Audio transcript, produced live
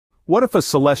What if a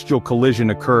celestial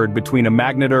collision occurred between a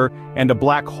magnetar and a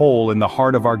black hole in the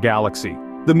heart of our galaxy,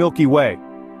 the Milky Way?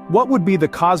 What would be the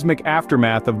cosmic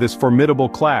aftermath of this formidable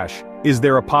clash? Is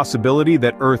there a possibility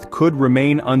that Earth could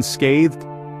remain unscathed?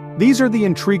 These are the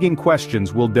intriguing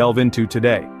questions we'll delve into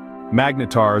today.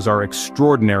 Magnetars are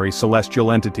extraordinary celestial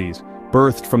entities,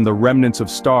 birthed from the remnants of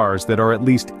stars that are at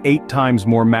least 8 times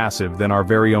more massive than our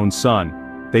very own Sun.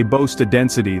 They boast a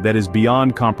density that is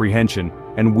beyond comprehension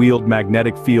and wield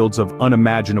magnetic fields of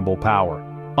unimaginable power.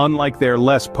 Unlike their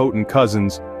less potent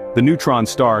cousins, the neutron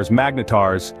stars,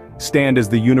 Magnetars, stand as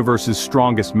the universe's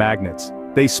strongest magnets.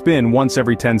 They spin once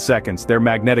every 10 seconds, their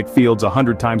magnetic fields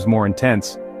 100 times more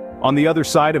intense. On the other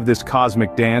side of this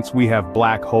cosmic dance we have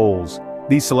black holes.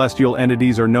 These celestial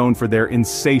entities are known for their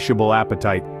insatiable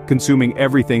appetite, consuming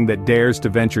everything that dares to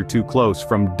venture too close,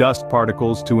 from dust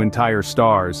particles to entire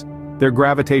stars. Their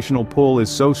gravitational pull is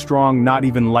so strong not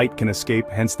even light can escape,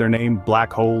 hence their name,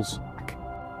 black holes.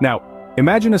 Now,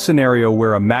 imagine a scenario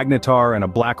where a magnetar and a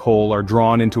black hole are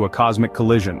drawn into a cosmic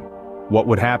collision. What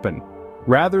would happen?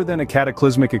 Rather than a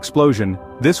cataclysmic explosion,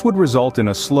 this would result in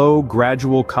a slow,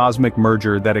 gradual cosmic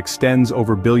merger that extends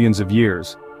over billions of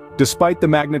years. Despite the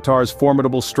magnetar's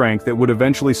formidable strength, it would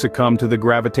eventually succumb to the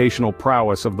gravitational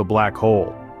prowess of the black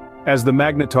hole. As the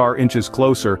magnetar inches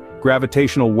closer,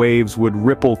 gravitational waves would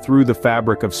ripple through the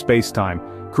fabric of space-time,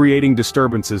 creating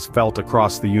disturbances felt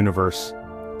across the universe.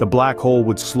 The black hole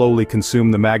would slowly consume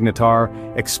the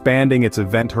magnetar, expanding its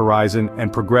event horizon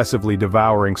and progressively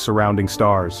devouring surrounding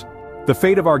stars. The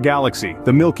fate of our galaxy,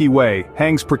 the Milky Way,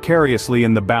 hangs precariously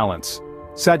in the balance.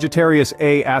 Sagittarius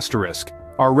A*,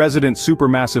 our resident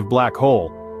supermassive black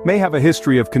hole, may have a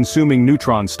history of consuming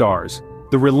neutron stars.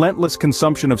 The relentless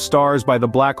consumption of stars by the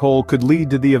black hole could lead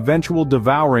to the eventual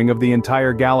devouring of the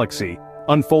entire galaxy,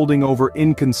 unfolding over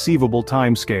inconceivable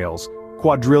timescales,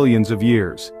 quadrillions of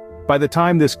years. By the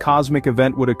time this cosmic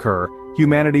event would occur,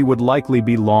 humanity would likely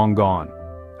be long gone.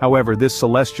 However, this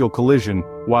celestial collision,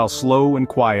 while slow and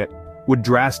quiet, would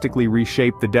drastically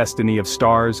reshape the destiny of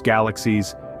stars,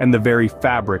 galaxies, and the very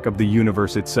fabric of the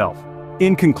universe itself.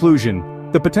 In conclusion,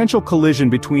 the potential collision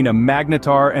between a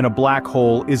magnetar and a black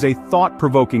hole is a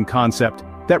thought-provoking concept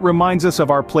that reminds us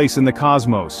of our place in the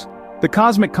cosmos. The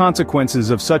cosmic consequences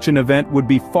of such an event would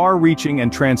be far-reaching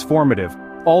and transformative,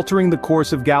 altering the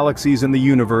course of galaxies and the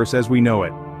universe as we know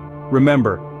it.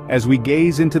 Remember, as we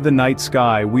gaze into the night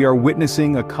sky, we are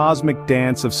witnessing a cosmic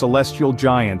dance of celestial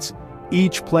giants,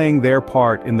 each playing their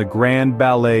part in the grand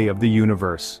ballet of the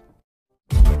universe.